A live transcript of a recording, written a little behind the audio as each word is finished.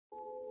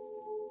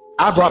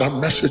I brought a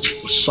message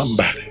for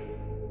somebody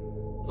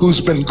who's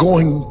been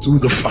going through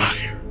the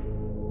fire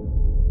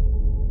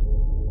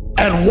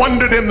and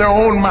wondered in their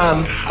own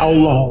mind, how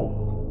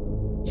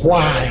long?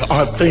 Why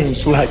are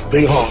things like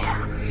they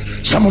are?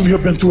 Some of you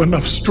have been through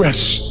enough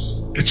stress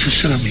that you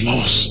should have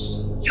lost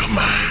your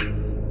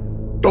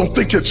mind. Don't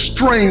think it's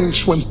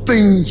strange when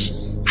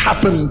things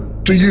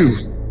happen to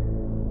you,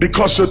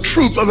 because the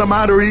truth of the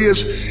matter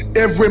is,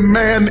 every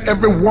man,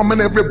 every woman,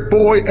 every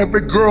boy,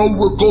 every girl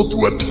will go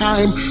through a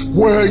time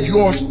where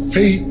your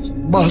faith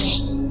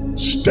must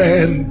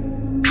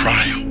stand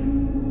trial.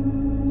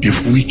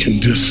 If we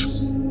can just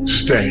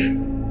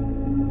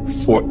stand,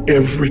 for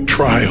every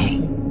trial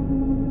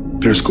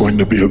there's going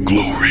to be a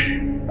glory.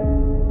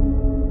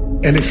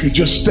 And if you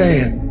just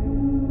stand,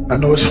 I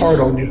know it's hard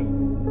on you,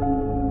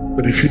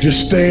 but if you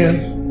just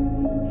stand,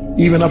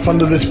 even up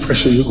under this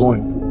pressure you're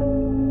going through,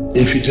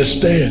 if you just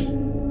stand,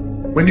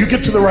 when you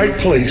get to the right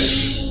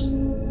place,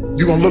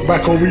 you're going to look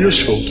back over your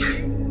shoulder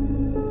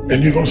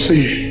and you're going to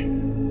see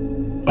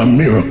a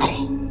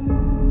miracle.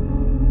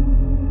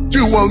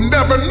 You will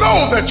never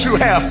know that you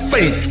have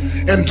faith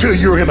until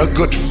you're in a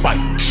good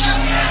fight.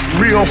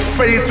 Real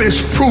faith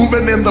is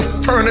proven in the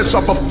furnace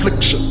of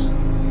affliction.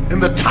 In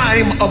the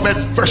time of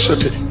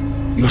adversity,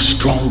 you're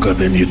stronger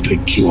than you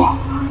think you are.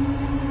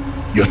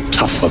 You're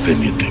tougher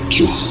than you think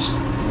you are.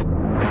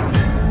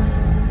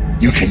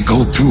 You can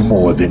go through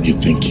more than you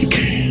think you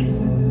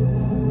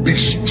can. Be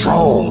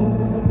strong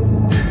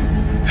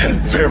and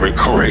very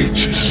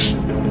courageous.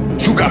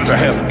 You got to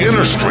have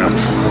inner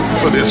strength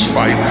for this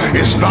fight.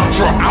 It's not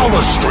your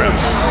outer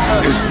strength.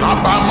 It's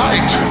not by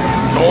might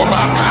nor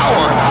by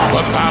power,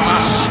 but by my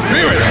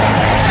spirit.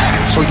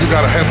 So you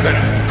got to have that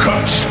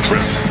gut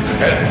strength,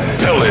 that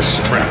belly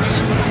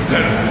strength,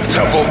 that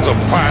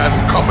devil-defying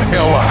come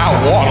hell or high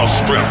water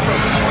strength,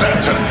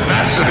 that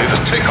tenacity to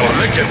take a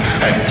licking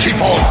and keep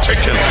on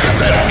ticking,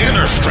 that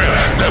inner strength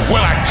that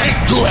when I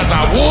can't do as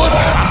I would,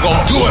 I'm going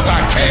to do as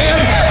I can,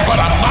 but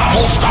I'm not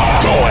going to stop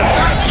doing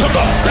to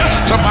the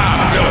best of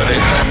my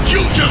ability.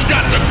 You just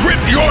got to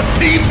grit your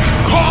teeth,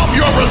 calm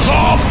your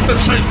resolve,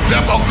 and say,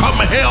 devil come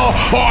hell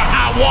or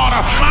high water,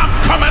 I'm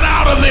coming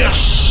out of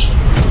this.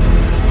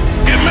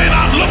 It may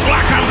not look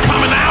like I'm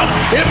coming out.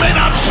 It may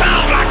not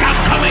sound like I'm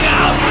coming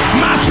out.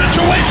 My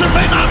situation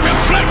may not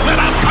reflect that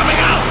I'm coming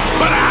out,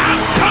 but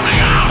I'm coming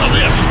out of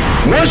this.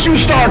 Once you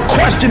start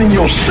questioning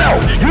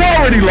yourself, you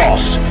already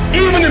lost.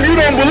 Even if you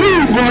don't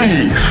believe.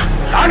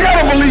 I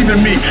gotta believe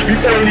in me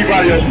before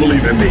anybody else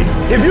believe in me.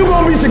 If you're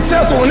gonna be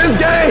successful in this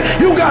game,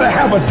 you gotta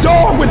have a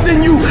dog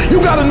within you.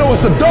 You gotta know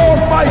it's a dog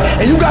fight,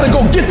 and you gotta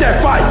go get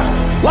that fight.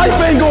 Life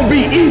ain't gonna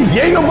be easy.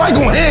 Ain't nobody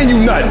gonna hand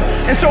you nothing.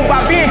 And so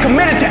by being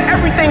committed to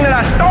everything that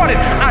I started,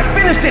 I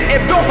finished it.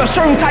 It built a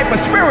certain type of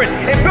spirit.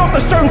 It built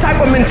a certain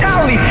type of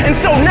mentality. And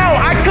so now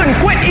I couldn't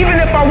quit even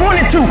if I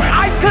wanted to.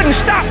 I couldn't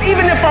stop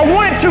even if I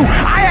wanted to.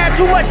 I had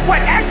too much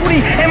sweat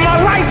equity in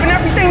my life and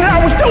everything that I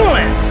was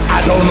doing. I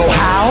don't know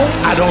how,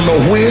 I don't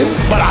know when,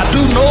 but I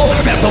do know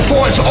that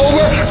before it's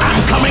over,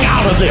 I'm coming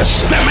out of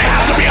this. There may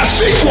have to be a